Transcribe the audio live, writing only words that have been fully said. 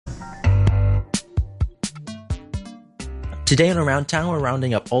Today on Around Town, we're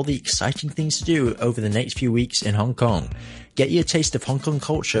rounding up all the exciting things to do over the next few weeks in Hong Kong. Get your taste of Hong Kong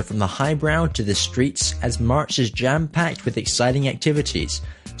culture from the highbrow to the streets, as March is jam-packed with exciting activities.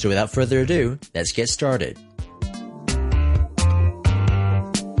 So without further ado, let's get started.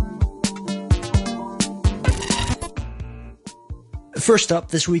 First up,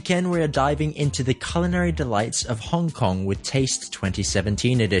 this weekend we are diving into the culinary delights of Hong Kong with Taste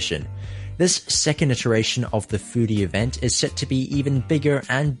 2017 edition. This second iteration of the foodie event is set to be even bigger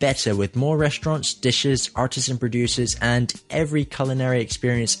and better with more restaurants, dishes, artisan producers, and every culinary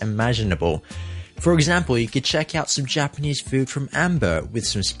experience imaginable. For example, you could check out some Japanese food from Amber with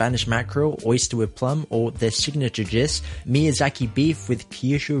some Spanish mackerel, oyster with plum, or their signature dish, Miyazaki beef with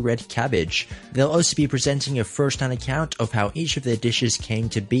Kyushu red cabbage. They'll also be presenting a first-hand account of how each of their dishes came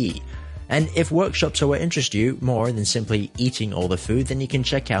to be. And if workshops are what interest you more than simply eating all the food, then you can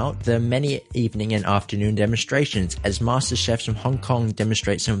check out the many evening and afternoon demonstrations as master chefs from Hong Kong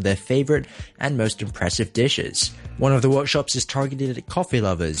demonstrate some of their favorite and most impressive dishes. One of the workshops is targeted at coffee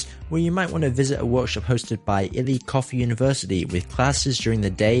lovers, where you might want to visit a workshop hosted by Illy Coffee University with classes during the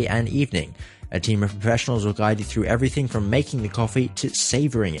day and evening. A team of professionals will guide you through everything from making the coffee to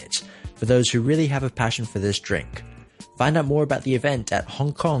savoring it, for those who really have a passion for this drink. Find out more about the event at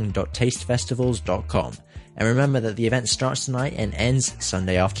hongkong.tastefestivals.com. And remember that the event starts tonight and ends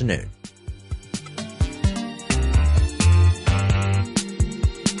Sunday afternoon.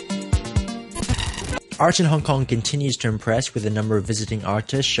 Art in Hong Kong continues to impress with a number of visiting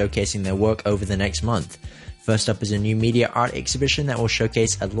artists showcasing their work over the next month. First up is a new media art exhibition that will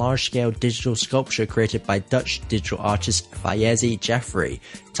showcase a large-scale digital sculpture created by Dutch digital artist Fayezi Jeffrey,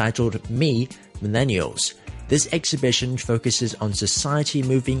 titled Me, Millennials. This exhibition focuses on society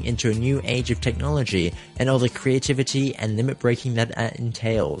moving into a new age of technology and all the creativity and limit breaking that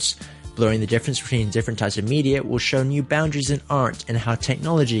entails. Blurring the difference between different types of media will show new boundaries in art and how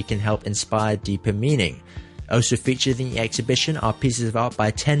technology can help inspire deeper meaning. Also featured in the exhibition are pieces of art by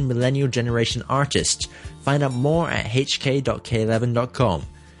 10 millennial generation artists. Find out more at hk.k11.com.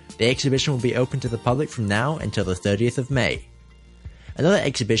 The exhibition will be open to the public from now until the 30th of May. Another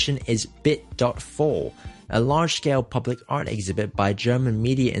exhibition is Bit.Fall, a large-scale public art exhibit by German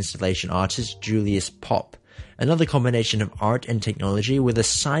media installation artist Julius Popp. Another combination of art and technology with a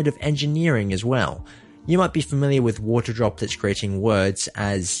side of engineering as well. You might be familiar with water droplets creating words,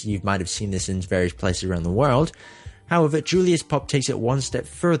 as you might have seen this in various places around the world. However, Julius Popp takes it one step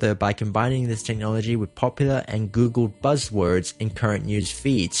further by combining this technology with popular and Googled buzzwords in current news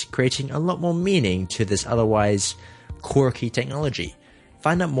feeds, creating a lot more meaning to this otherwise quirky technology.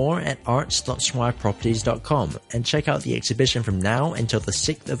 Find out more at arts.swire.properties.com and check out the exhibition from now until the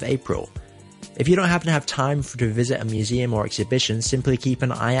 6th of April. If you don't happen to have time to visit a museum or exhibition, simply keep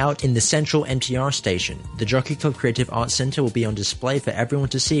an eye out in the central MTR station. The Jockey Club Creative Arts Centre will be on display for everyone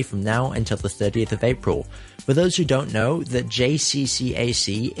to see from now until the 30th of April. For those who don't know, the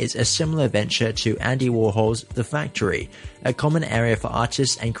JCCAC is a similar venture to Andy Warhol's The Factory, a common area for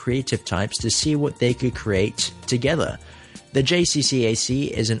artists and creative types to see what they could create together. The JCCAC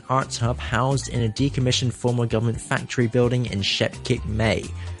is an arts hub housed in a decommissioned former government factory building in Shep Kip Mei.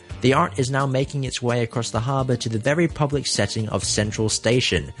 The art is now making its way across the harbour to the very public setting of Central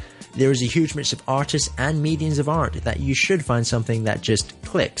Station. There is a huge mix of artists and mediums of art that you should find something that just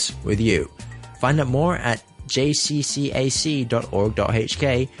clicks with you. Find out more at jccac.org.hk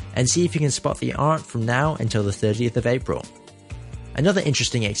and see if you can spot the art from now until the 30th of April. Another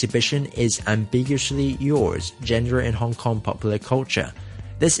interesting exhibition is Ambiguously Yours, Gender in Hong Kong Popular Culture.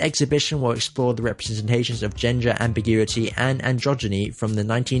 This exhibition will explore the representations of gender ambiguity and androgyny from the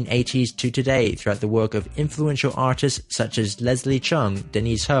 1980s to today throughout the work of influential artists such as Leslie Chung,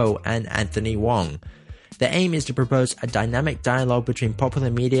 Denise Ho, and Anthony Wong. The aim is to propose a dynamic dialogue between popular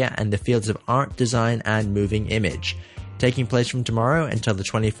media and the fields of art, design, and moving image. Taking place from tomorrow until the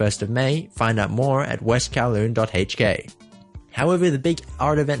 21st of May, find out more at westkowloon.hk. However, the big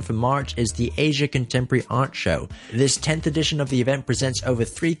art event for March is the Asia Contemporary Art Show. This 10th edition of the event presents over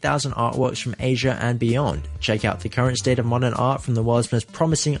 3,000 artworks from Asia and beyond. Check out the current state of modern art from the world's most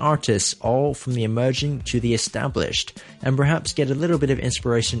promising artists, all from the emerging to the established, and perhaps get a little bit of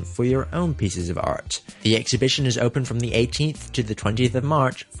inspiration for your own pieces of art. The exhibition is open from the 18th to the 20th of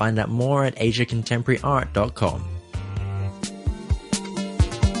March. Find out more at asiacontemporaryart.com.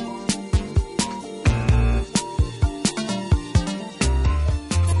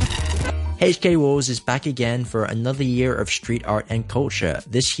 HK Walls is back again for another year of street art and culture.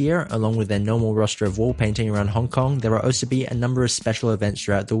 This year, along with their normal roster of wall painting around Hong Kong, there will also be a number of special events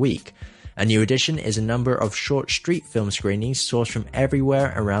throughout the week. A new addition is a number of short street film screenings sourced from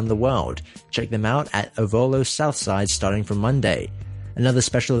everywhere around the world. Check them out at Ovolo Southside starting from Monday. Another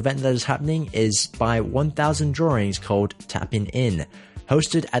special event that is happening is by 1000 Drawings called Tapping In.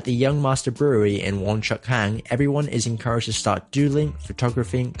 Hosted at the Young Master Brewery in Wonchuk Hang, everyone is encouraged to start doodling,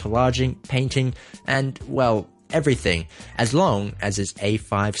 photographing, collaging, painting, and, well, everything, as long as it's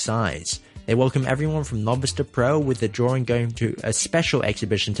A5 size. They welcome everyone from novice to pro, with the drawing going to a special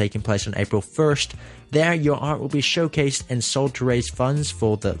exhibition taking place on April 1st. There, your art will be showcased and sold to raise funds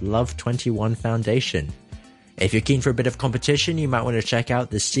for the Love 21 Foundation. If you're keen for a bit of competition, you might want to check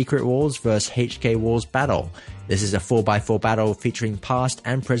out the Secret Walls vs HK Walls battle. This is a 4x4 battle featuring past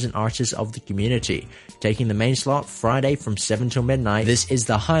and present artists of the community. Taking the main slot Friday from 7 till midnight, this is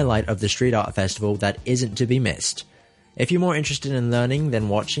the highlight of the Street Art Festival that isn't to be missed. If you're more interested in learning than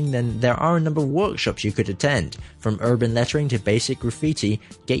watching, then there are a number of workshops you could attend. From urban lettering to basic graffiti,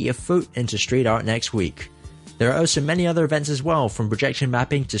 get your foot into street art next week. There are also many other events as well, from projection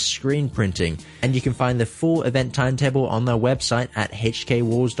mapping to screen printing, and you can find the full event timetable on their website at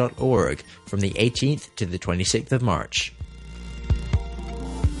hkwalls.org from the 18th to the 26th of March.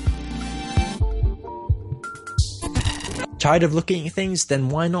 Tired of looking at things? Then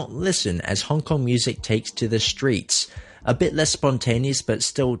why not listen as Hong Kong music takes to the streets? A bit less spontaneous but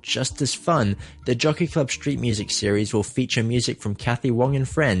still just as fun, the Jockey Club Street Music series will feature music from Kathy Wong and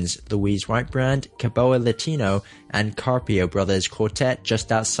Friends, Louise Whitebrand, Caboa Latino, and Carpio Brothers Quartet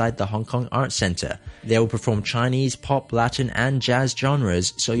just outside the Hong Kong Arts Centre. They will perform Chinese, pop, Latin, and jazz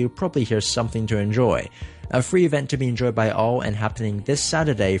genres, so you'll probably hear something to enjoy. A free event to be enjoyed by all and happening this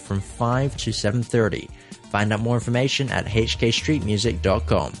Saturday from 5 to 7:30. Find out more information at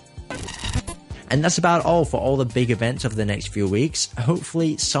hkstreetmusic.com. And that's about all for all the big events of the next few weeks.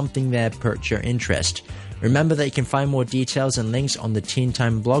 Hopefully something there perked your interest. Remember that you can find more details and links on the Teen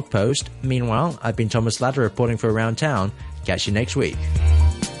Time blog post. Meanwhile, I've been Thomas Latta reporting for Around Town. Catch you next week.